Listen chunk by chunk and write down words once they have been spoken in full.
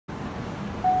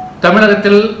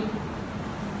தமிழகத்தில்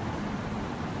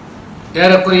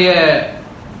ஏறக்குறைய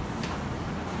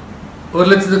 1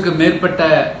 லட்சத்துக்கு மேற்பட்ட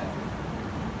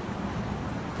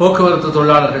போக்குவரத்து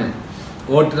தொழிலாளர்கள்,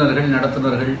 ஓட்டுநர்கள்,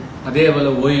 நடத்துனர்கள்,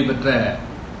 அதேபோல ஓய்வு பெற்ற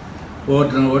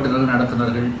ஓட்டுநர்கள்,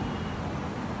 நடத்துனர்கள்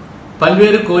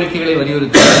பல்வேறு கோரிக்கைகளை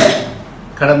வலியுறுத்தி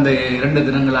கடந்த 2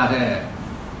 தினங்களாக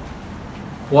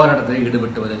போராட்டத்தில்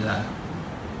ஈடுபட்டு வருகிறார்.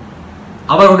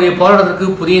 அவருடைய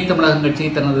போராட்டத்திற்கு புதிய தமிழகம் கட்சி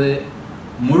தனது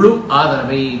முழு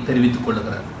ஆதரவை தெரிவித்துக்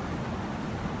கொள்கிறார்.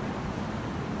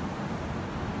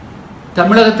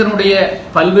 தமிழகத்தினுடைய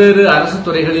பல்வேறு அரசு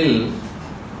துறைகளில்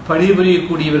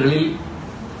பணிபுரியக்கூடியவர்களில்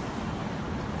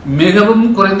மிகவும்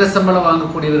குறைந்த சம்பளம்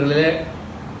வாங்கக்கூடியவர்களே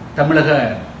தமிழக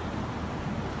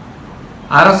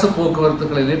அரசு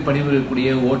போக்குவரத்துகளிலே பணிபுரியக்கூடிய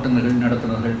ஓட்டுநர்கள்,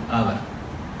 நடத்துனர்கள் ஆவர்.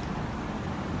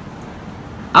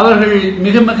 அவர்கள்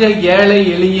மிக மிக ஏழை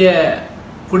எளிய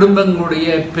குடும்பங்களுடைய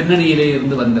பின்னணியிலே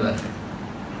இருந்து வந்தவர்கள்.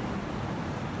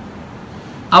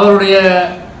 அவருடைய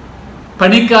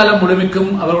பணிக்காலம் முழுமைக்கும்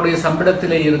அவருடைய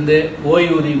சம்பளத்திலே இருந்து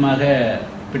ஓய்வூதியமாக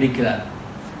பிடிக்கிறார்.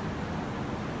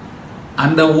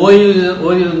 அந்த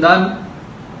ஓய்வுதான்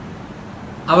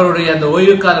அவருடைய அந்த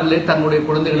ஓய்வு காலங்களே தங்களுடைய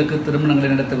குழந்தைகளுக்கு திருமணங்களை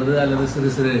நடத்துவது அல்லது சிறு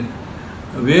சிறு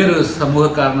வேறு சமூக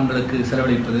காரணங்களுக்கு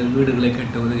செலவழிப்பது, வீடுகளை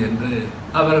கட்டுவது என்று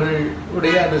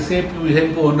அவர்களுடைய அந்த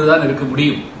சேமிப்பு ஒன்றுதான் இருக்க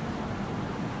முடியும்.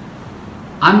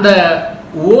 அந்த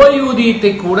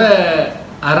ஓய்வூதியத்தை கூட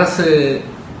அரசு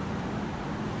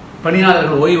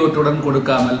பணியாளர்கள் ஓய்வூற்றுடன்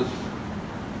கொடுக்காமல்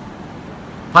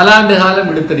பல ஆண்டு காலம்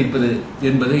இழுத்தடிப்பது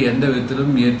என்பது எந்த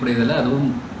விதத்திலும் ஏற்புடையதல்ல. அதுவும்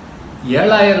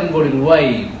 7,000 கோடி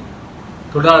ரூபாய்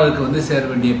தொழிலாளருக்கு சேர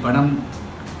வேண்டிய பணம்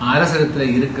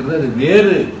அரசிடத்தில் இருக்கிறது. அது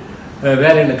வேறு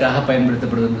வேலைகளுக்காக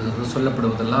பயன்படுத்தப்படுவது என்று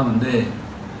சொல்லப்படுவதெல்லாம்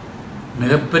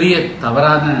மிகப்பெரிய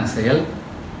தவறான செயல்.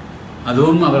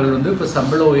 அதுவும் அவர்கள் இப்போ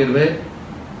சம்பள உயர்வு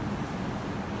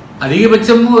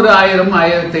அதிகபட்சம் ஒரு 1000,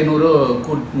 1500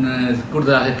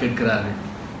 கூடுதலாக கேட்கிறார்கள்.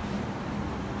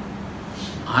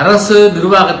 அரசு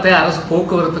நிர்வாகத்தை, அரசு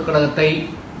போக்குவரத்து கழகத்தை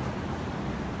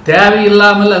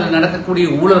தேவையில்லாமல் அதில் நடக்கக்கூடிய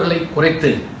ஊழல்களை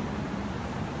குறைத்து,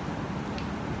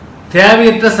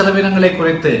 தேவையற்ற செலவினங்களை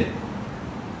குறைத்து,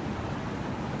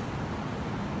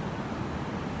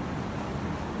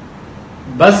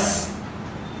 பஸ்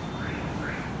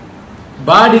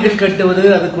பாடிகள் கட்டுவது,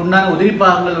 அதுக்கு உண்டான உதிரி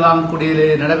பாகங்கள் வாங்கக்கூடிய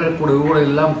நடைபெறக்கூடிய ஊழல்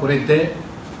எல்லாம் குறைத்து,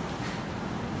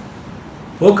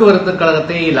 போக்குவரத்து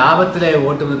கழகத்தை லாபத்திலே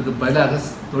ஓட்டுவதற்கு பதிலாக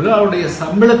தொழிலாளருடைய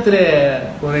சம்பளத்திலே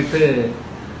குறைத்து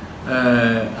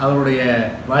அவருடைய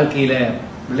வாழ்க்கையில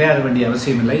விளையாட வேண்டிய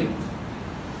அவசியமில்லை.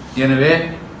 எனவே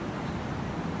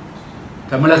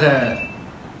தமிழக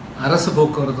அரசு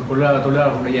போக்குவரத்து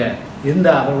தொழிலாளர்களுடைய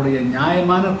அவருடைய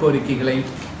நியாயமான கோரிக்கைகளை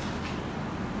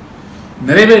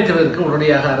நிறைவேற்றுவதற்கு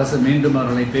உடனடியாக அரசு மீண்டும்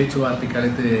அவர்களை பேச்சுவார்த்தைக்கு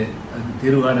அழைத்து அதுக்கு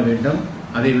தீர்வு காண வேண்டும்.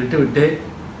 அதை விட்டுவிட்டு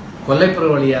கொல்லைப்புற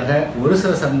வழியாக ஒரு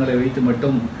சில சங்கங்களை வைத்து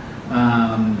மட்டும்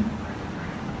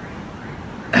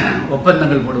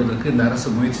ஒப்பந்தங்கள் போடுவதற்கு இந்த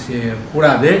அரசு முயற்சி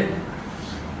செய்யக்கூடாது.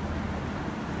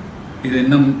 இது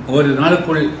இன்னும் ஒரு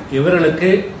நாளுக்குள்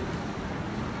இவர்களுக்கு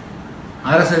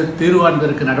அரசு தீர்வு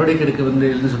காண்பதற்கு நடவடிக்கை எடுக்க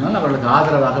என்று சொன்னால் அவர்களுக்கு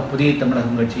ஆதரவாக புதிய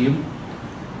தமிழகம் கட்சியும்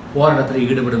போராட்டத்தில்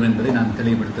ஈடுபடும் என்பதை நான்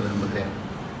தெளிவுபடுத்த விரும்புகிறேன்.